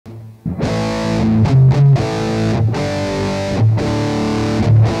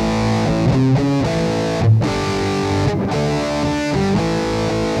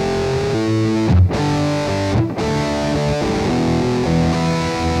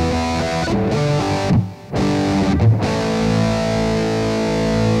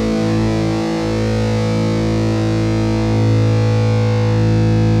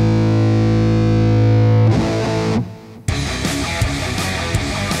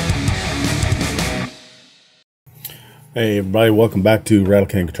Hey everybody, welcome back to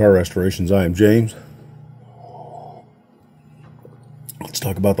Rattlecan Guitar Restorations. I am James. Let's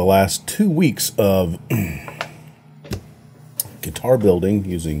talk about the last 2 weeks of guitar building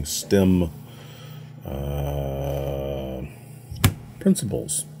using STEM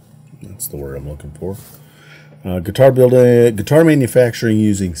principles. That's the word I'm looking for. Guitar building, guitar manufacturing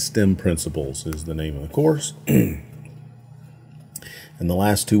using STEM principles is the name of the course. And the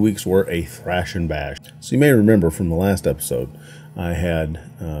last 2 weeks were a thrash and bash. So you may remember from the last episode, I had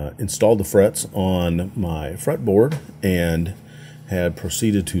installed the frets on my fretboard and had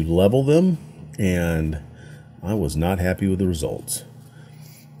proceeded to level them, and I was not happy with the results.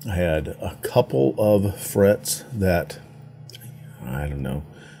 I had a couple of frets that, I don't know,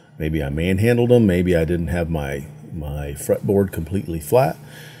 maybe I manhandled them, maybe I didn't have my fretboard completely flat.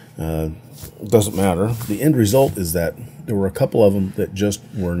 Doesn't matter. The end result is that there were a couple of them that just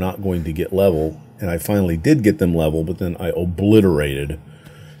were not going to get level, and I finally did get them level, but then I obliterated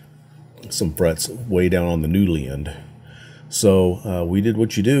some frets way down on the noodly end. So we did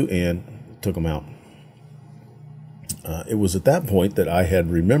what you do and took them out. It was at that point that I had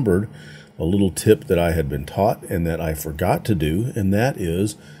remembered a little tip that I had been taught and that I forgot to do, and that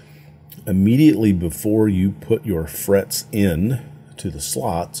is immediately before you put your frets in to the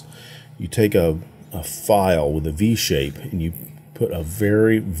slots, you take a file with a V shape and you put a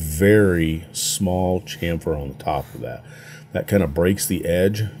very, very small chamfer on the top of that. That kind of breaks the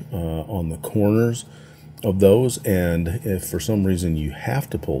edge on the corners of those, and if for some reason you have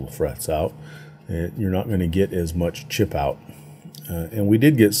to pull the frets out, you're not going to get as much chip out. And we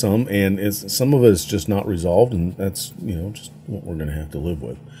did get some, and some of it is just not resolved, and that's, you know, just what we're going to have to live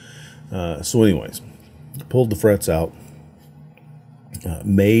with. So anyways, pulled the frets out,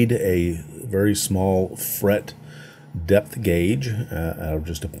 made a very small fret depth gauge out of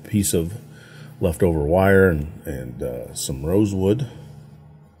just a piece of leftover wire and some rosewood.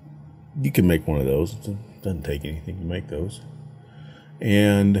 You can make one of those. It doesn't take anything to make those.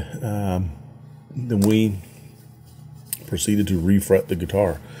 And then we proceeded to refret the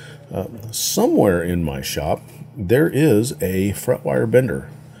guitar. Somewhere in my shop there is a fret wire bender,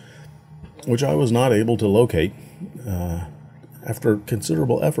 which I was not able to locate. After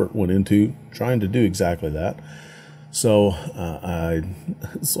considerable effort went into trying to do exactly that. So I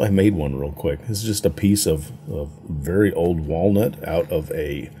made one real quick. It's just a piece of very old walnut out of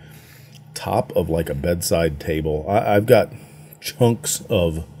a top of like a bedside table. I've got chunks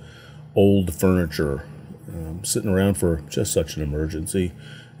of old furniture sitting around for just such an emergency.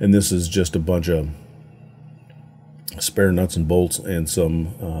 And this is just a bunch of spare nuts and bolts and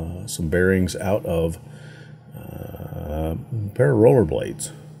some bearings out of a pair of roller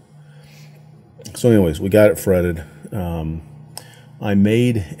blades. So anyways, we got it fretted. I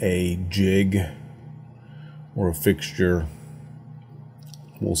made a jig or a fixture.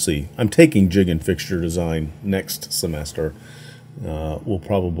 We'll see. I'm taking jig and fixture design next semester. We'll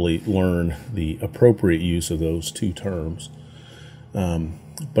probably learn the appropriate use of those two terms.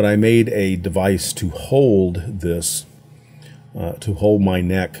 But I made a device to hold this, to hold my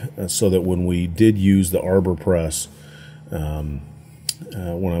neck, so that when we did use the arbor press,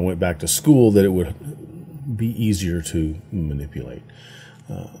 when I went back to school, that it would be easier to manipulate.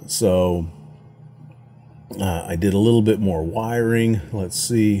 So I did a little bit more wiring. Let's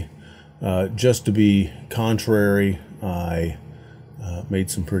see. Just to be contrary, I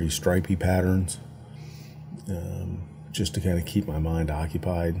made some pretty stripy patterns, just to kind of keep my mind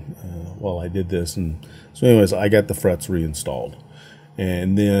occupied while I did this. And so anyways, I got the frets reinstalled,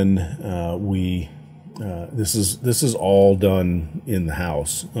 and then this is all done in the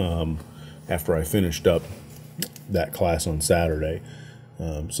house after I finished up that class on Saturday.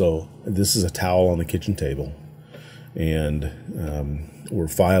 So this is a towel on the kitchen table, and we're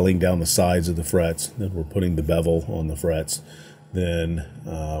filing down the sides of the frets, then we're putting the bevel on the frets, then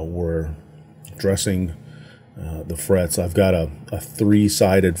we're dressing the frets. I've got a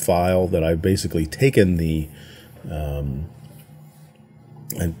three-sided file that I've basically taken the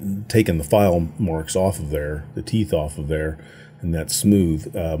file marks off of there, the teeth off of there, and that's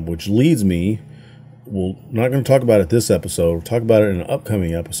smooth, which leads me, we're not going to talk about it this episode, we'll talk about it in an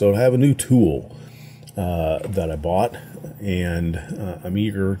upcoming episode. I have a new tool that I bought, and I'm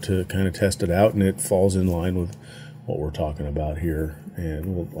eager to kind of test it out, and it falls in line with what we're talking about here.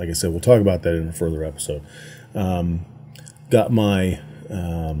 And like I said, we'll talk about that in a further episode. Got my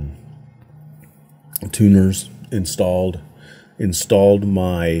tuners installed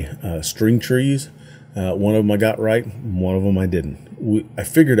my string trees. One of them I got right, one of them I didn't. I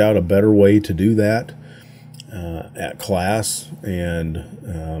figured out a better way to do that at class, and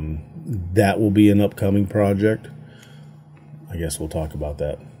that will be an upcoming project. I guess we'll talk about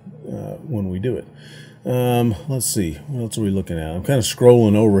that when we do it. Let's see, what else are we looking at? I'm kind of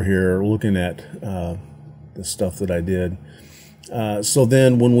scrolling over here looking at the stuff that I did. So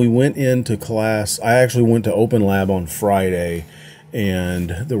then when we went into class, I actually went to Open Lab on Friday, and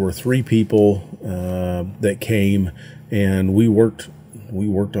there were 3 people that came, and we worked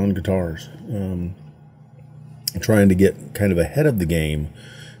on guitars, trying to get kind of ahead of the game,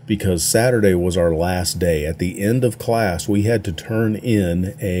 because Saturday was our last day. At the end of class, we had to turn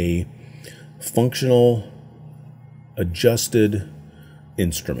in a functional adjusted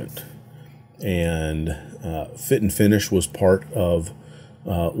instrument, and fit and finish was part of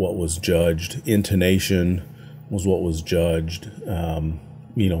what was judged. Intonation was what was judged.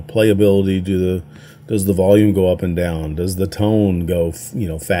 Playability. Does the volume go up and down? Does the tone go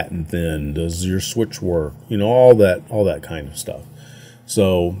fat and thin? Does your switch work? All that kind of stuff.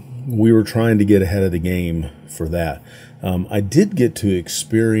 So we were trying to get ahead of the game for that. I did get to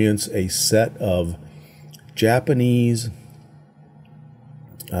experience a set of Japanese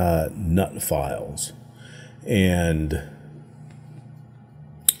nut files, and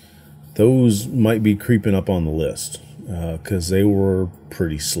those might be creeping up on the list because they were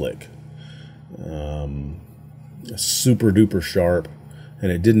pretty slick, super duper sharp,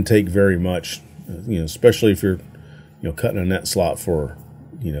 and it didn't take very much, especially if you're cutting a net slot for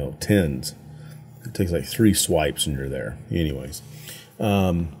 10s. It takes like 3 swipes and you're there. Anyways,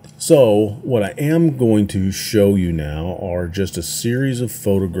 so what I am going to show you now are just a series of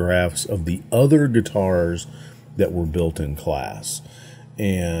photographs of the other guitars that were built in class.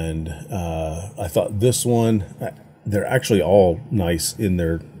 And I thought this one, they're actually all nice in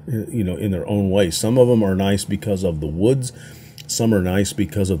their own way. Some of them are nice because of the woods. Some are nice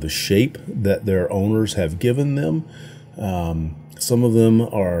because of the shape that their owners have given them. Some of them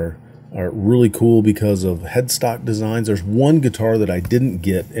are really cool because of headstock designs. There's one guitar that I didn't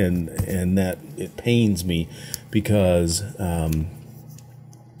get, and that it pains me because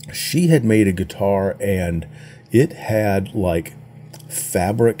she had made a guitar and it had like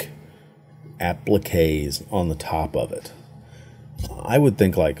fabric appliques on the top of it. I would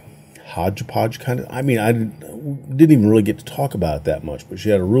think like hodgepodge kind of. I mean, I didn't even really get to talk about it that much, but she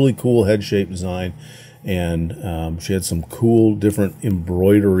had a really cool head shape design, and she had some cool different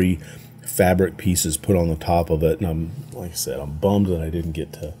embroidery fabric pieces put on the top of it. And like I said, I'm bummed that I didn't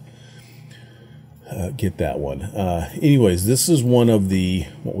get to get that one. Anyways, this is one of the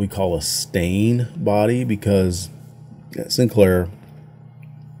what we call a stain body, because at Sinclair,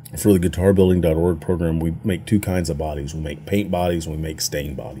 for the guitarbuilding.org program, we make 2 kinds of bodies. We make paint bodies and we make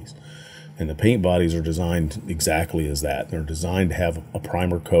stain bodies. And the paint bodies are designed exactly as that. They're designed to have a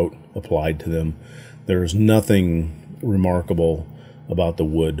primer coat applied to them. There's nothing remarkable about the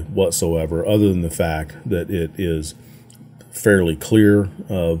wood whatsoever, other than the fact that it is fairly clear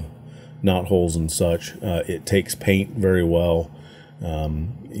of knot holes and such. It takes paint very well.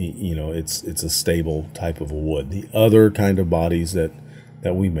 It's a stable type of a wood. The other kind of bodies that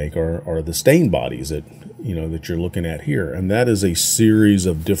we make are the stain bodies that you're looking at here, and that is a series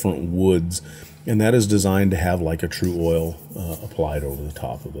of different woods, and that is designed to have like a true oil applied over the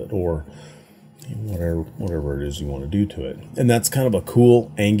top of it, or whatever it is you want to do to it. And that's kind of a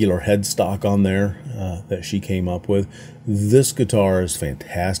cool angular headstock on there that she came up with. This guitar is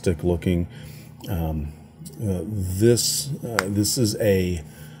fantastic looking. This is a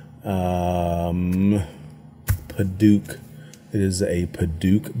Paduke. It is a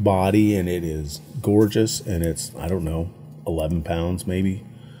Paduke body, and it is gorgeous, and it's, I don't know, 11 pounds maybe.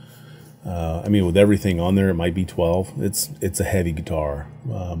 I mean, with everything on there, it might be 12. It's a heavy guitar,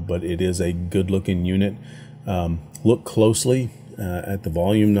 but it is a good-looking unit. Look closely at the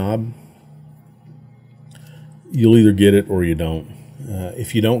volume knob. You'll either get it or you don't.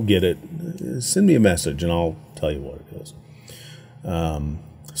 If you don't get it, send me a message, and I'll tell you what it is.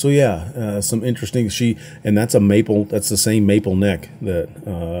 So yeah, some interesting. And that's a maple. That's the same maple neck that,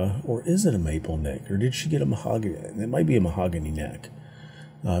 or is it a maple neck, or did she get a mahogany? It might be a mahogany neck.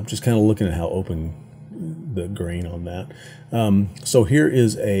 I'm just kind of looking at how open the grain on that. So here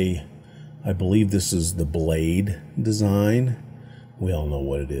is I believe this is the blade design. We all know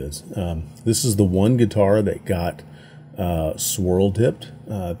what it is. This is the one guitar that got swirl tipped.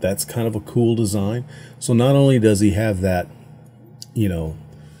 That's kind of a cool design. So not only does he have that,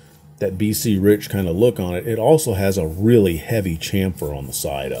 that BC Rich kind of look on it, it also has a really heavy chamfer on the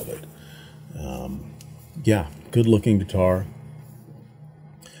side of it. Yeah, good looking guitar.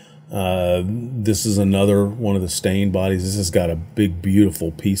 This is another one of the stain bodies. This has got a big,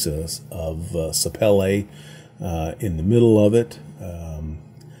 beautiful piece of sapele in the middle of it.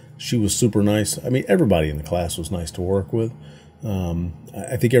 She was super nice. I mean, everybody in the class was nice to work with.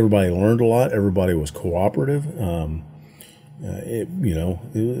 I think everybody learned a lot. Everybody was cooperative. It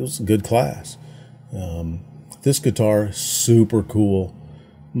was a good class. This guitar, super cool.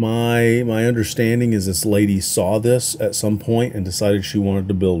 My understanding is this lady saw this at some point and decided she wanted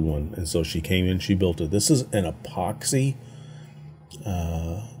to build one, and so she came in, she built it. This is an epoxy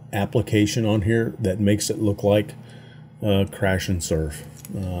application on here that makes it look like crash and surf.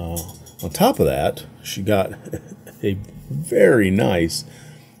 On top of that, she got a very nice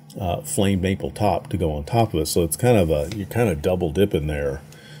flame maple top to go on top of it. So it's kind of you're kind of double dipping there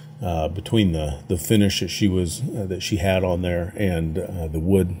between the finish that she had on there and the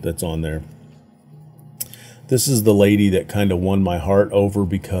wood that's on there. This is the lady that kind of won my heart over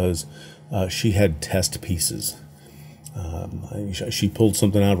because she had test pieces. She pulled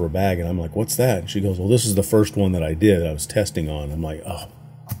something out of her bag, and I'm like, "What's that?" And she goes, "Well, this is the first one that I did. I was testing on." I'm like, "Oh,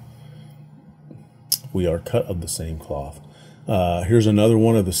 we are cut of the same cloth." Here's another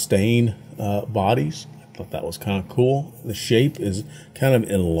one of the stain bodies. I thought that was kind of cool. The shape is kind of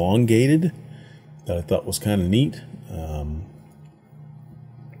elongated. That I thought was kind of neat.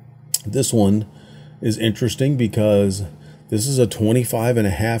 This one is interesting because this is a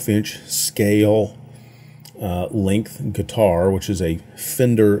 25.5-inch scale length guitar, which is a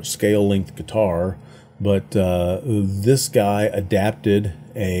Fender scale length guitar, but this guy adapted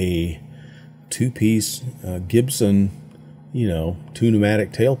a two-piece Gibson, two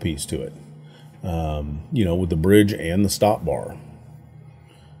pneumatic tailpiece to it, with the bridge and the stop bar.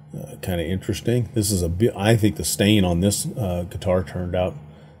 Kind of interesting. This is I think the stain on this guitar turned out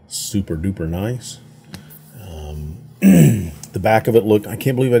super duper nice. The back of it I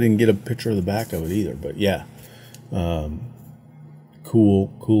can't believe I didn't get a picture of the back of it either, but yeah.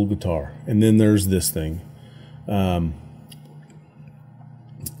 Cool guitar. And then there's this thing.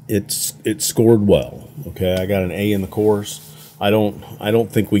 It scored well. Okay, I got an A in the course. I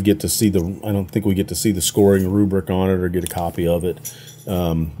don't think we get to see the scoring rubric on it or get a copy of it.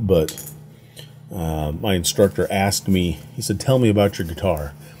 But my instructor asked me, he said, "Tell me about your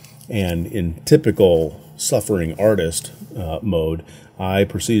guitar." And in typical suffering artist mode, I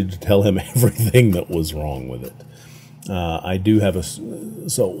proceeded to tell him everything that was wrong with it. I do have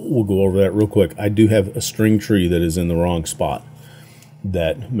so we'll go over that real quick. I do have a string tree that is in the wrong spot.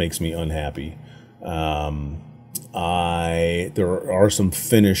 That makes me unhappy. There are some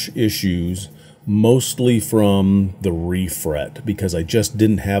finish issues, mostly from the refret, because I just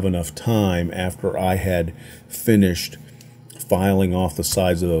didn't have enough time after I had finished filing off the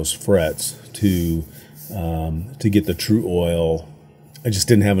sides of those frets to get the true oil. I just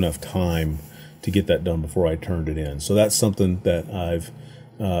didn't have enough time to get that done before I turned it in. So that's something that I've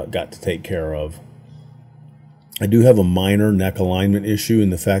got to take care of. I do have a minor neck alignment issue in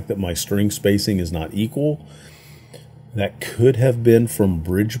the fact that my string spacing is not equal. That could have been from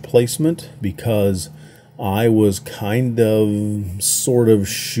bridge placement because I was sort of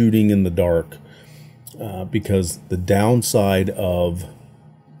shooting in the dark because the downside of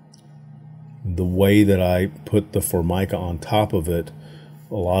the way that I put the Formica on top of it,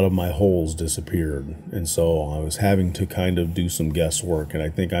 a lot of my holes disappeared, and so I was having to kind of do some guesswork, and I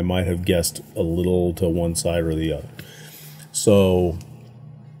think I might have guessed a little to one side or the other. So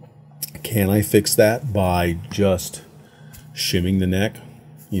can I fix that by just shimming the neck?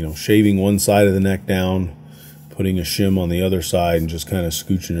 Shaving one side of the neck down, putting a shim on the other side, and just kind of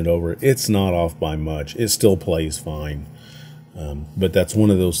scooching it over. It's not off by much. It still plays fine. But that's one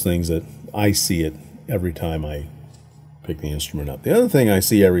of those things that I see it every time I pick the instrument up. The other thing I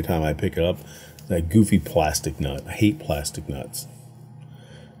see every time I pick it up is that goofy plastic nut. I hate plastic nuts.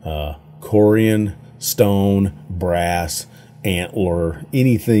 Corian, stone, brass, antler,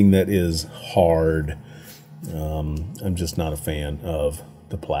 anything that is hard. I'm just not a fan of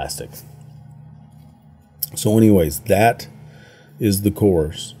the plastic. So anyways, that is the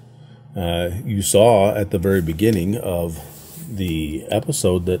course. You saw at the very beginning of the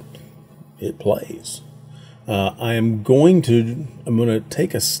episode that it plays. I'm going to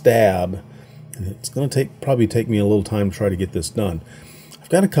take a stab. It's going to probably take me a little time to try to get this done. I've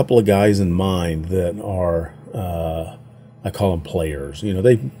got a couple of guys in mind that are I call them players.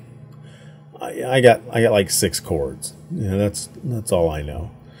 I got like 6 chords. That's all I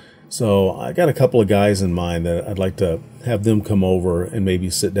know. So I got a couple of guys in mind that I'd like to have them come over and maybe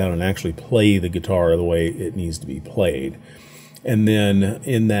sit down and actually play the guitar the way it needs to be played. And then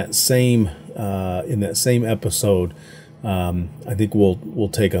in that same episode, I think we'll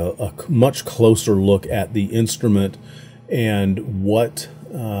take a much closer look at the instrument and what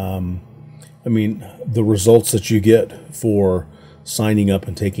the results that you get for signing up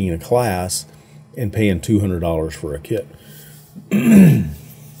and taking a class and paying $200 for a kit.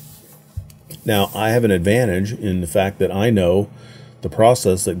 Now, I have an advantage in the fact that I know the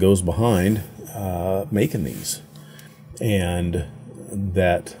process that goes behind making these, and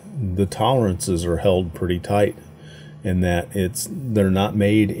that the tolerances are held pretty tight, and that they're not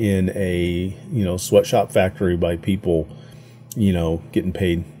made in a sweatshop factory by people getting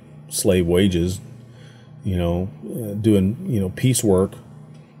paid slave wages, doing piecework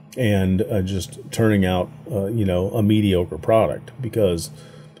and just turning out a mediocre product. Because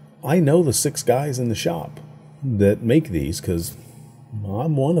I know the 6 guys in the shop that make these, because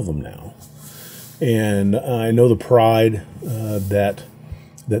I'm one of them now, and I know the pride that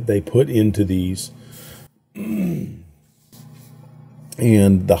they put into these, and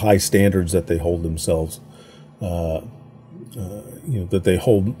the high standards that they hold themselves, that they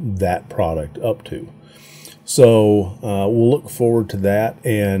hold that product up to. So we'll look forward to that,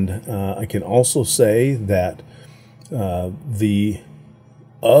 and I can also say that the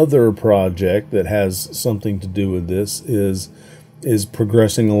other project that has something to do with this is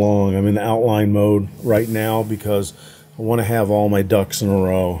progressing along. I'm in outline mode right now because I want to have all my ducks in a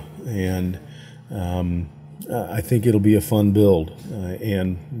row, and I think it'll be a fun build,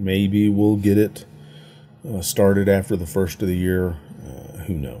 and maybe we'll get it started after the first of the year.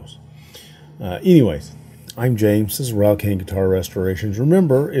 Who knows? Anyways, I'm James. This is Rattlecan Guitar Restorations.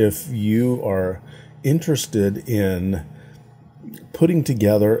 Remember, if you are interested in putting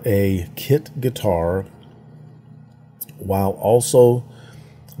together a kit guitar while also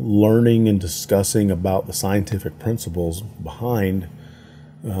learning and discussing about the scientific principles behind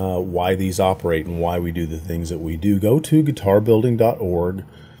why these operate and why we do the things that we do, go to guitarbuilding.org,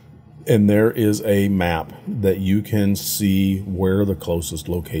 and there is a map that you can see where the closest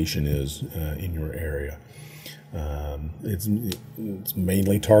location is in your area. It's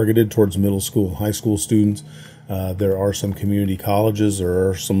mainly targeted towards middle school, high school students. There are some community colleges, there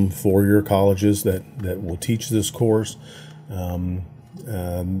are some four-year colleges that will teach this course.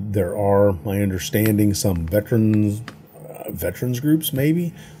 There are, my understanding, some veterans groups,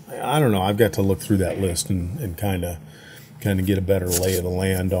 maybe. I don't know. I've got to look through that list and kind of get a better lay of the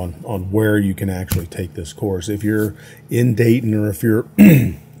land on where you can actually take this course. If you're in Dayton, or if you're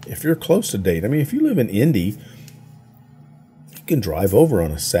if you're close to Dayton, I mean, if you live in Indy, you can drive over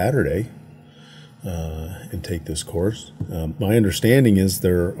on a Saturday and take this course. My understanding is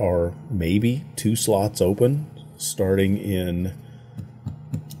there are maybe 2 slots open starting in,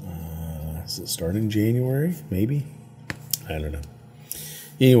 is it starting January? Maybe? I don't know.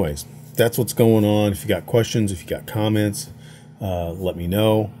 Anyways, that's what's going on. If you got questions, if you got comments, let me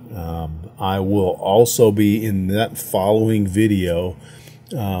know. I will also be in that following video.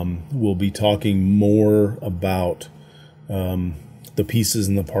 We'll be talking more about the pieces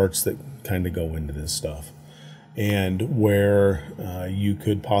and the parts that kind of go into this stuff, and where you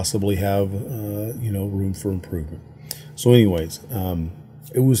could possibly have room for improvement. So anyways,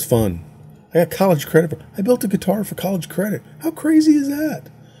 it was fun. I got college credit. I built a guitar for college credit. How crazy is that?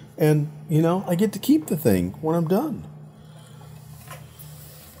 And I get to keep the thing when I'm done.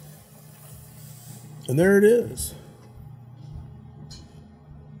 And there it is,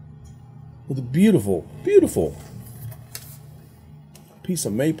 with a beautiful, beautiful piece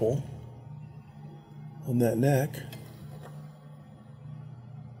of maple on that neck.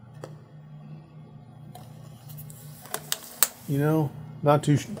 Not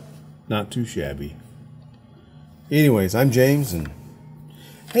too shabby. Anyways, I'm James, and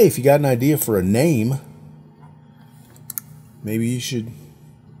hey, if you got an idea for a name, maybe you should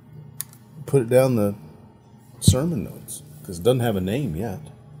put it down the sermon notes, because it doesn't have a name yet.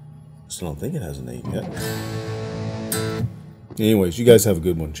 I still don't think it has a name yet. Anyways, you guys have a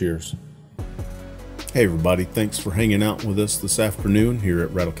good one. Cheers. Hey everybody, thanks for hanging out with us this afternoon here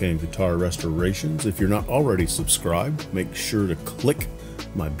at Rattlecan Guitar Restorations. If you're not already subscribed, make sure to click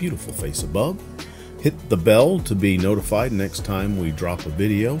my beautiful face above. Hit the bell to be notified next time we drop a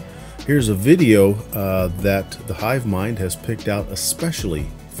video. Here's a video that the Hive Mind has picked out especially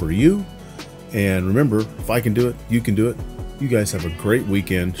for you. And remember, if I can do it, you can do it. You guys have a great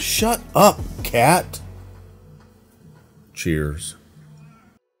weekend. Shut up, cat. Cheers.